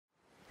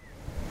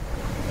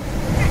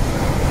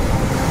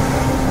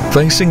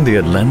Facing the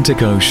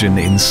Atlantic Ocean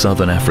in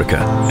southern Africa,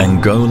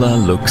 Angola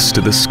looks to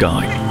the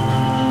sky.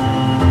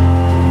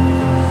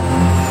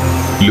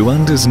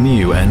 Luanda's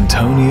new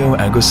António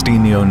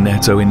Agostinho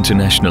Neto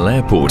International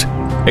Airport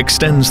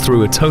extends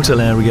through a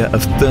total area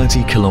of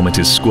 30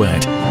 kilometers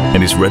squared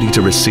and is ready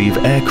to receive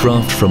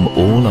aircraft from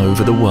all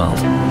over the world.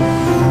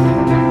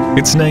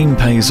 Its name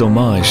pays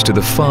homage to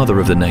the father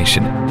of the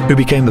nation, who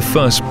became the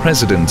first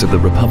president of the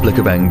Republic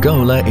of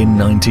Angola in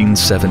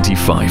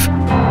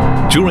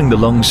 1975. During the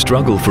long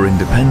struggle for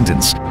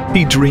independence,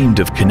 he dreamed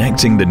of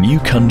connecting the new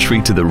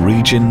country to the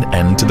region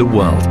and to the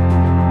world.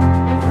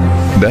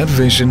 That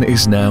vision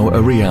is now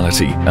a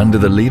reality under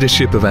the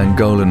leadership of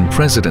Angolan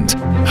President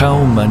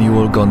João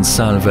Manuel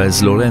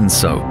Gonçalves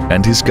Lourenço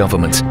and his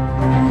government.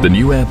 The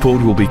new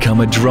airport will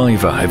become a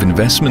driver of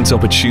investment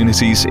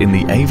opportunities in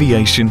the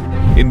aviation,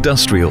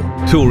 industrial,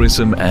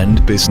 tourism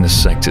and business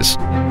sectors.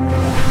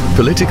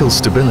 Political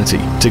stability,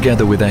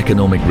 together with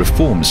economic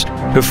reforms,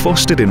 have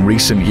fostered in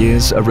recent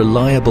years a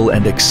reliable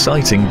and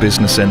exciting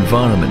business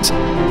environment.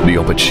 The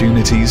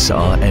opportunities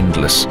are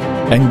endless.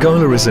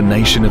 Angola is a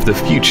nation of the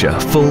future,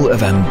 full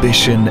of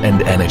ambition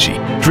and energy,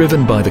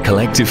 driven by the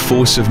collective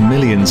force of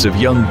millions of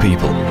young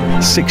people.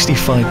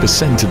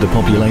 65% of the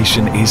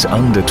population is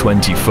under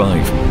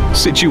 25.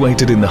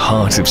 Situated in the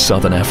heart of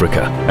southern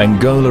Africa,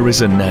 Angola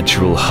is a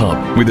natural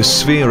hub with a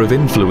sphere of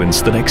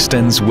influence that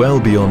extends well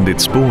beyond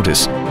its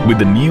borders. With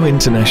the new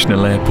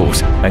international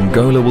airport,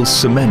 Angola will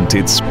cement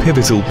its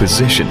pivotal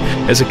position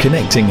as a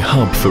connecting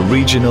hub for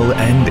regional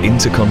and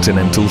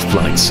intercontinental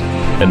flights,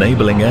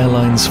 enabling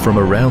airlines from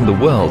around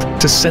the world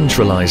to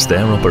centralize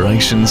their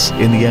operations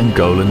in the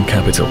Angolan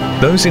capital.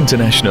 Those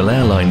international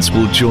airlines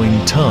will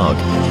join TAG,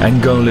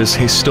 Angola's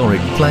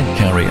historic flag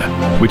carrier,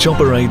 which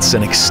operates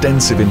an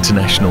extensive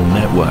international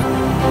network.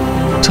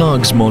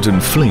 TAG's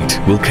modern fleet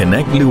will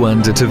connect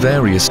Luanda to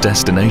various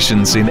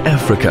destinations in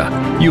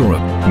Africa,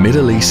 Europe,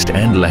 Middle East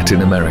and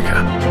Latin America.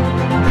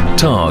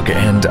 TAG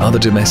and other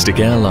domestic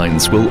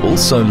airlines will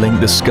also link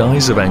the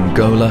skies of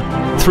Angola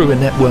through a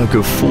network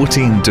of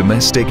 14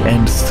 domestic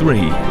and 3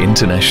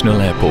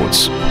 international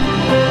airports.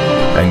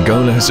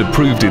 Angola has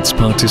approved its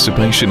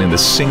participation in the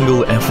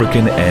single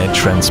African air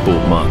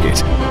transport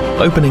market,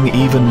 opening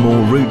even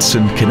more routes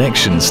and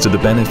connections to the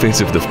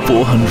benefit of the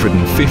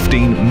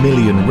 415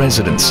 million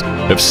residents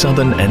of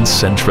southern and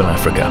central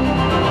Africa.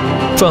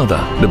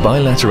 Further, the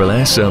bilateral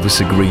air service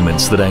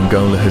agreements that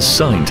Angola has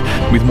signed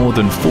with more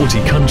than 40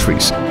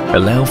 countries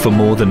allow for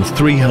more than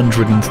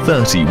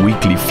 330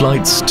 weekly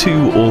flights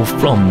to or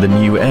from the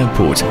new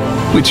airport,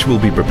 which will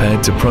be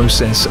prepared to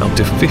process up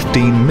to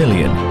 15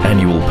 million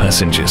annual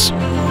passengers.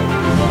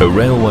 A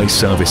railway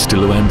service to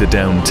Luanda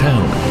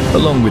downtown,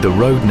 along with a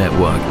road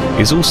network,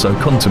 is also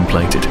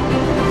contemplated.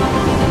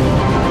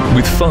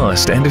 With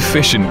fast and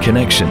efficient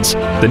connections,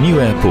 the new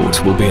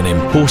airport will be an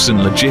important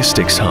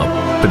logistics hub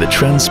for the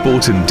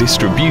transport and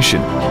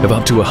distribution of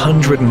up to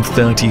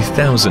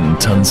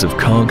 130,000 tons of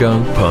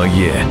cargo per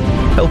year,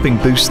 helping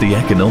boost the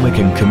economic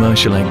and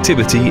commercial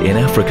activity in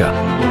Africa.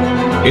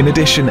 In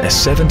addition, a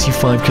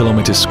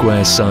 75-kilometer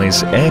square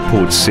size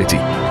airport city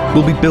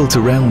will be built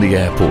around the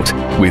airport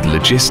with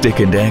logistic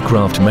and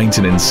aircraft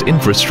maintenance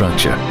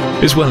infrastructure,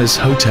 as well as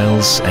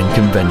hotels and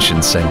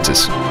convention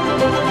centers.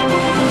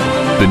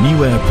 The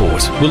new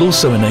airport will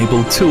also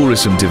enable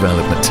tourism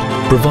development,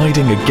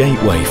 providing a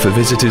gateway for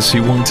visitors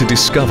who want to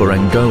discover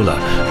Angola,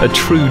 a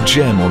true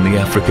gem on the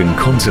African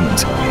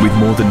continent with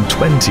more than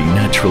 20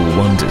 natural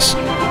wonders.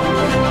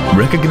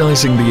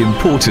 Recognizing the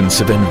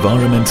importance of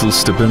environmental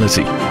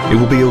stability, it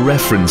will be a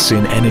reference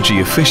in energy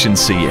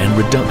efficiency and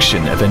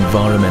reduction of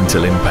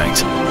environmental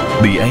impact.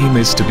 The aim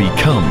is to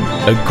become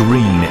a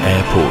green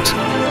airport.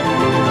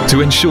 To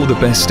ensure the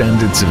best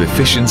standards of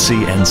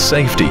efficiency and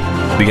safety,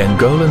 the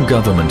Angolan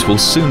government will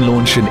soon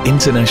launch an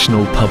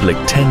international public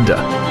tender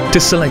to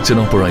select an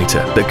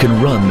operator that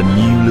can run the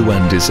new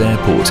Luanda's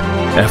airport,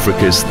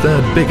 Africa's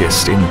third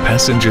biggest in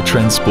passenger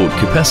transport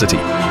capacity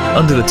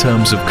under the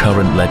terms of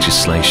current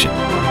legislation.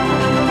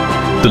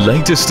 The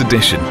latest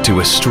addition to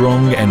a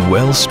strong and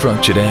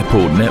well-structured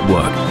airport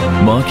network,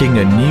 marking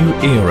a new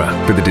era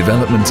for the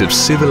development of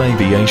civil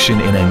aviation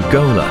in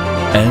Angola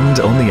and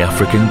on the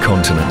African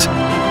continent.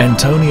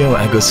 António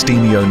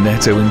Agostinho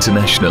Neto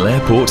International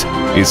Airport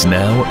is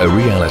now a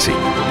reality.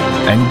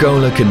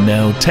 Angola can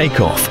now take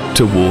off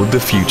toward the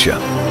future,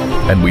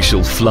 and we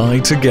shall fly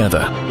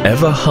together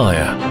ever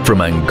higher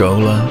from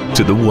Angola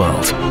to the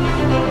world.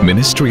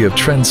 Ministry of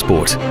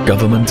Transport,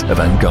 Government of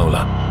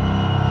Angola.